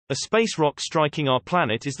A space rock striking our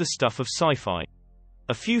planet is the stuff of sci-fi.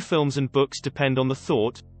 A few films and books depend on the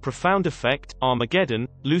thought, profound effect, Armageddon,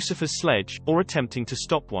 Lucifer's sledge, or attempting to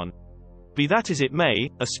stop one. Be that as it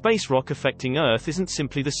may, a space rock affecting Earth isn't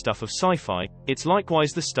simply the stuff of sci-fi, it's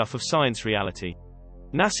likewise the stuff of science reality.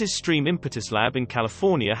 NASA's Stream Impetus Lab in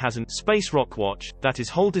California has an Space Rock Watch that its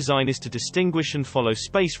whole design is to distinguish and follow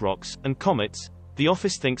space rocks and comets the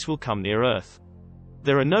office thinks will come near Earth.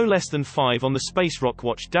 There are no less than 5 on the Space Rock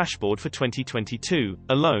Watch dashboard for 2022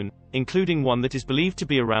 alone, including one that is believed to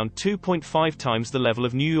be around 2.5 times the level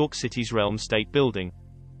of New York City's Realm State Building.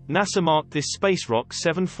 NASA marked this space rock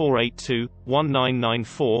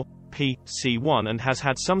 7482-1994 PC1 and has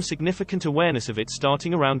had some significant awareness of it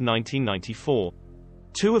starting around 1994.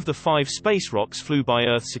 2 of the 5 space rocks flew by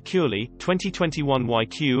Earth securely, 2021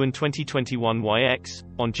 YQ and 2021 YX,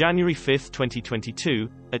 on January 5, 2022,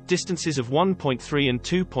 at distances of 1.3 and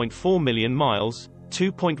 2.4 million miles,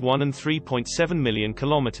 2.1 and 3.7 million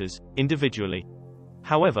kilometers, individually.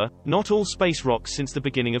 However, not all space rocks since the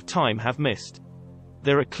beginning of time have missed.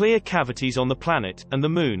 There are clear cavities on the planet, and the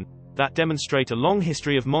Moon, that demonstrate a long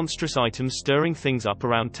history of monstrous items stirring things up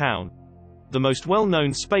around town. The most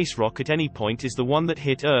well-known space rock at any point is the one that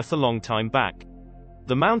hit Earth a long time back.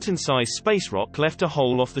 The mountain-sized space rock left a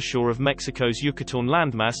hole off the shore of Mexico's Yucatan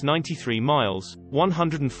landmass 93 miles,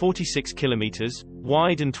 146 kilometers,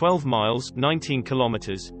 wide and 12 miles, 19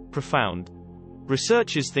 kilometers, profound.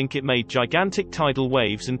 Researchers think it made gigantic tidal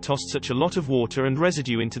waves and tossed such a lot of water and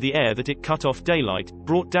residue into the air that it cut off daylight,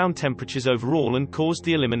 brought down temperatures overall and caused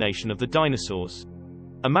the elimination of the dinosaurs.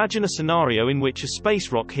 Imagine a scenario in which a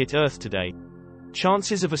space rock hit Earth today.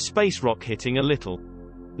 Chances of a space rock hitting are little.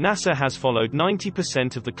 NASA has followed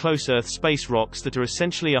 90% of the close Earth space rocks that are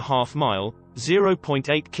essentially a half mile,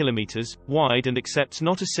 0.8 kilometers, wide and accepts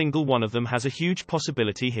not a single one of them has a huge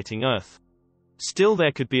possibility hitting Earth. Still,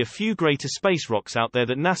 there could be a few greater space rocks out there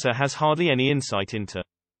that NASA has hardly any insight into.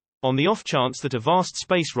 On the off chance that a vast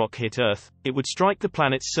space rock hit Earth, it would strike the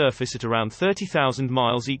planet's surface at around 30,000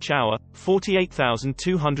 miles each hour,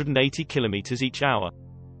 48,280 kilometers each hour.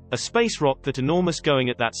 A space rock that enormous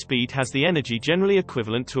going at that speed has the energy generally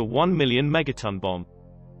equivalent to a 1 million megaton bomb.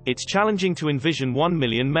 It's challenging to envision 1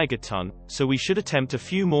 million megaton, so we should attempt a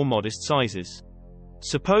few more modest sizes.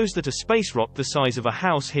 Suppose that a space rock the size of a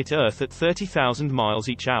house hit Earth at 30,000 miles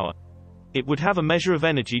each hour. It would have a measure of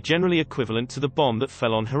energy generally equivalent to the bomb that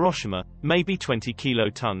fell on Hiroshima, maybe 20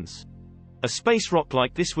 kilotons. A space rock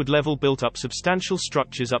like this would level built-up substantial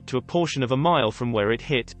structures up to a portion of a mile from where it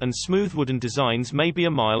hit, and smooth wooden designs maybe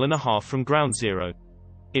 1.5 miles from ground zero.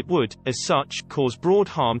 It would, as such, cause broad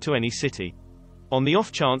harm to any city. On the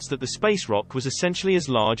off chance that the space rock was essentially as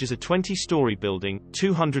large as a 20-story building,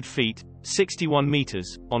 200 feet, 61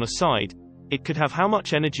 meters, on a side, it could have how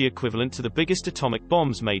much energy equivalent to the biggest atomic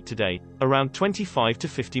bombs made today, around 25 to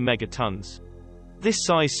 50 megatons. This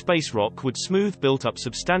size space rock would smooth built-up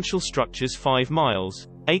substantial structures 5 miles,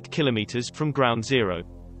 8 kilometers from ground zero.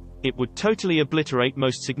 It would totally obliterate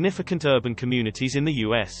most significant urban communities in the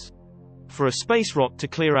US. For a space rock to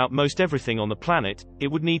clear out most everything on the planet,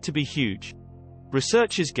 it would need to be huge.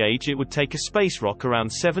 Researchers gauge it would take a space rock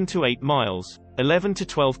around 7 to 8 miles, 11 to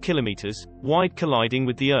 12 kilometers, wide colliding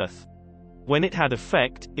with the Earth. When it had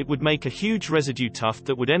effect, it would make a huge residue tuft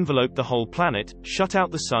that would envelope the whole planet, shut out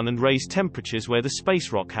the sun and raise temperatures where the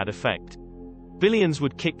space rock had effect. Billions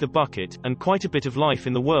would kick the bucket, and quite a bit of life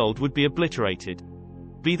in the world would be obliterated.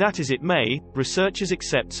 Be that as it may, researchers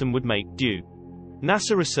accept some would make do.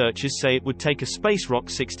 NASA researchers say it would take a space rock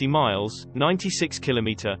 60 miles, 96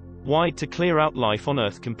 kilometer, wide to clear out life on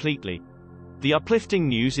Earth completely. The uplifting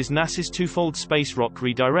news is NASA's twofold space rock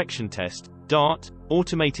redirection test, DART,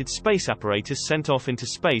 automated space apparatus sent off into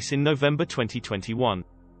space in November 2021.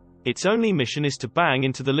 Its only mission is to bang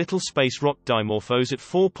into the little space rock dimorphos at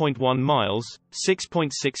 4.1 miles,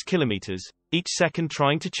 6.6 kilometers, each second,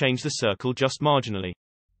 trying to change the circle just marginally.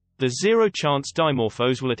 The zero-chance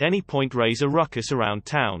dimorphos will at any point raise a ruckus around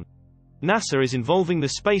town. NASA is involving the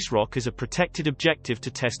space rock as a protected objective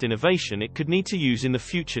to test innovation it could need to use in the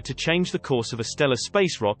future to change the course of a stellar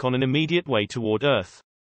space rock on an immediate way toward Earth.